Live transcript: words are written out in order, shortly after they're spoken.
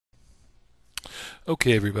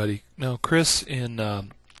Okay, everybody. Now, Chris, in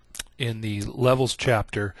the levels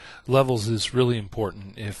chapter, levels is really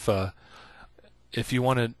important. If you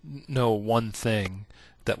want to know one thing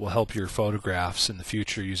that will help your photographs in the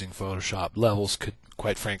future using Photoshop, levels could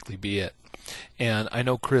quite frankly be it. And I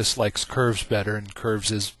know Chris likes curves better, and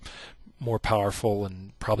curves is more powerful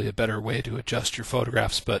and probably a better way to adjust your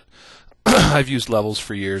photographs, but I've used levels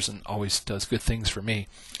for years and always does good things for me.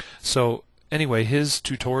 So anyway, his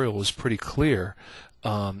tutorial is pretty clear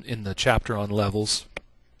in the chapter on levels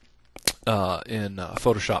in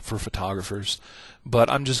Photoshop for photographers, but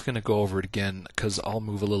I'm just going to go over it again because I'll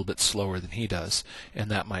move a little bit slower than he does,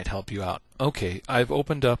 and that might help you out. Okay, I've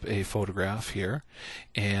opened up a photograph here,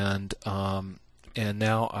 and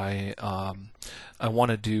now I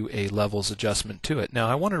want to do a levels adjustment to it. Now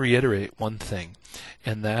I want to reiterate one thing,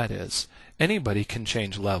 and that is anybody can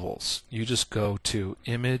change levels. You just go to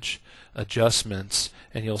Image, Adjustments,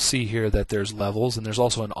 and you'll see here that there's levels, and there's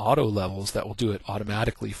also an auto levels that will do it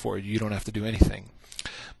automatically for you. You don't have to do anything.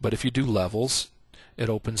 But if you do levels, it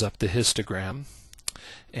opens up the histogram,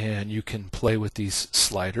 and you can play with these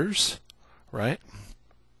sliders, right?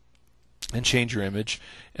 And change your image,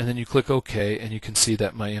 and then you click OK, and you can see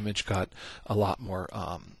that my image got a lot more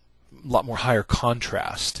higher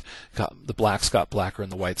contrast. The blacks got blacker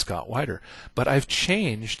and the whites got whiter. But I've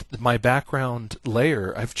changed my background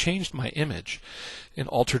layer. I've changed my image and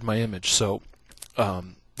altered my image. So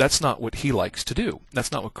that's not what he likes to do.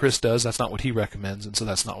 That's not what Chris does. That's not what he recommends, and so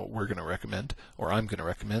that's not what we're going to recommend, or I'm going to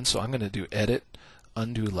recommend. So I'm going to do Edit,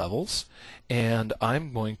 Undo Levels, and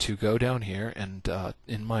I'm going to go down here and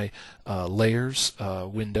in my layers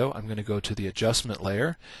window I'm going to go to the adjustment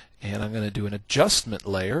layer, and I'm going to do an adjustment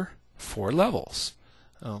layer for levels.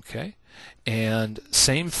 Okay, and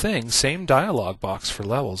same thing, same dialog box for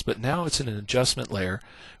levels, but now it's in an adjustment layer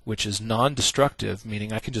which is non-destructive,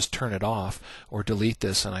 meaning I can just turn it off or delete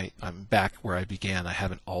this and I'm back where I began. I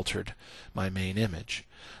haven't altered my main image.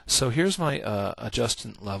 So here's my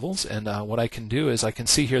adjustment levels, and what I can do is I can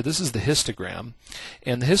see here, this is the histogram,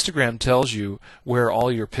 and the histogram tells you where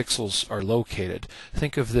all your pixels are located.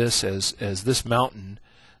 Think of this as this mountain.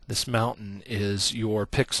 This mountain is your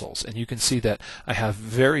pixels, and you can see that I have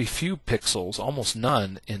very few pixels, almost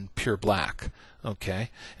none, in pure black. Okay,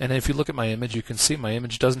 and if you look at my image, you can see my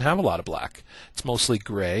image doesn't have a lot of black. It's mostly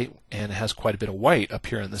gray, and it has quite a bit of white up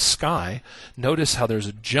here in the sky. Notice how there's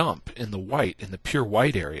a jump in the white, in the pure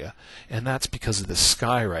white area, and that's because of the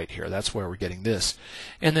sky right here. That's where we're getting this.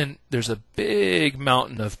 And then there's a big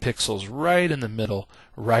mountain of pixels right in the middle,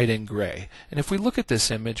 right in gray. And if we look at this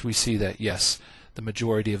image, we see that, yes, the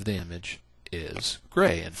majority of the image is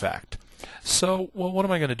gray, in fact. So, well, what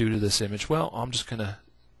am I going to do to this image? Well, I'm just going to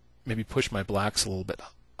maybe push my blacks a little bit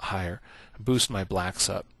higher, boost my blacks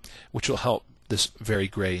up, which will help this very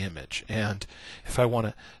gray image. And if I want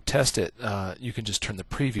to test it, you can just turn the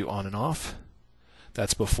preview on and off.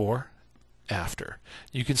 That's before, after.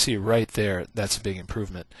 You can see right there, that's a big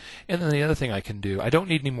improvement. And then the other thing I can do, I don't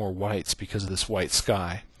need any more whites because of this white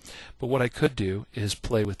sky, but what I could do is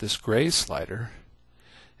play with this gray slider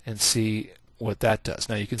and see what that does.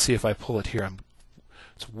 Now you can see if I pull it here,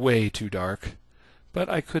 it's way too dark, but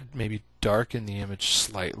I could maybe darken the image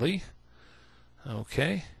slightly.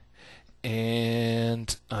 Okay,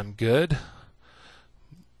 and I'm good.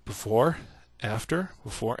 Before, after,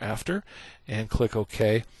 and click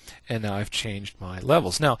OK, and now I've changed my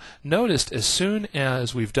levels. Now notice as soon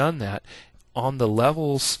as we've done that, on the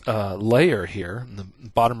levels layer here, in the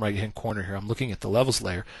bottom right hand corner here, I'm looking at the levels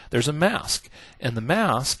layer, there's a mask, and the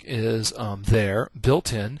mask is there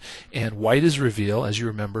built in, and white is reveal, as you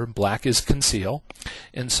remember, black is conceal.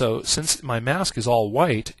 And so since my mask is all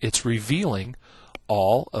white, it's revealing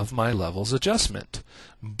all of my levels adjustment.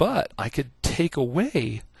 But I could take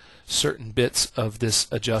away certain bits of this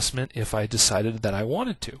adjustment if I decided that I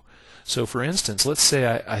wanted to. So for instance, let's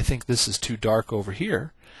say I think this is too dark over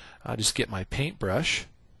here. I'll just get my paintbrush,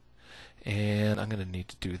 and I'm going to need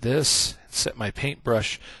to do this, set my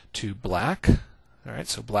paintbrush to black. Alright,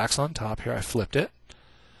 so black's on top here. I flipped it,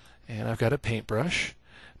 and I've got a paintbrush.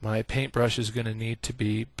 My paintbrush is going to need to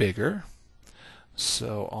be bigger,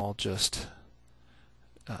 so I'll just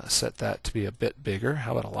set that to be a bit bigger.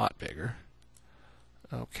 How about a lot bigger?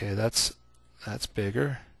 Okay, that's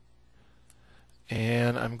bigger,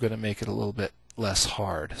 and I'm going to make it a little bit less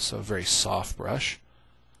hard, so a very soft brush.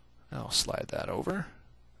 Now I'll slide that over,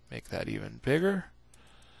 make that even bigger.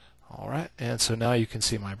 Alright, and so now you can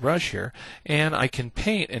see my brush here, and I can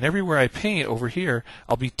paint, and everywhere I paint over here,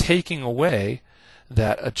 I'll be taking away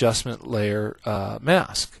that adjustment layer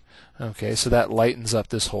mask. Okay, so that lightens up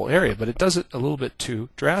this whole area, but it does it a little bit too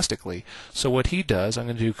drastically. So what he does, I'm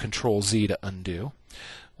going to do Control Z to undo.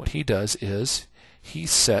 What he does is he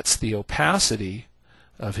sets the opacity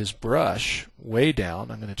of his brush way down.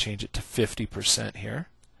 I'm going to change it to 50% here,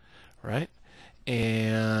 right?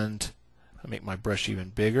 And I'll make my brush even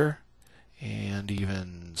bigger and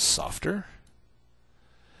even softer.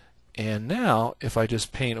 And now, if I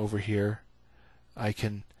just paint over here, I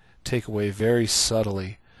can take away very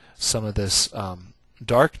subtly some of this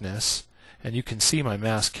darkness, and you can see my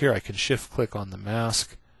mask here. I can shift click on the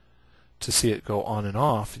mask to see it go on and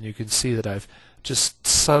off, and you can see that I've just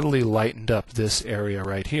subtly lightened up this area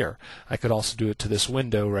right here. I could also do it to this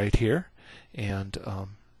window right here and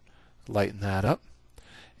lighten that up,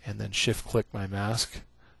 and then shift click my mask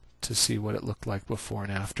to see what it looked like before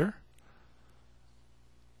and after,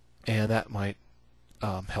 and that might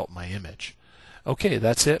help my image. Okay,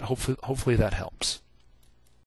 that's it. Hopefully that helps.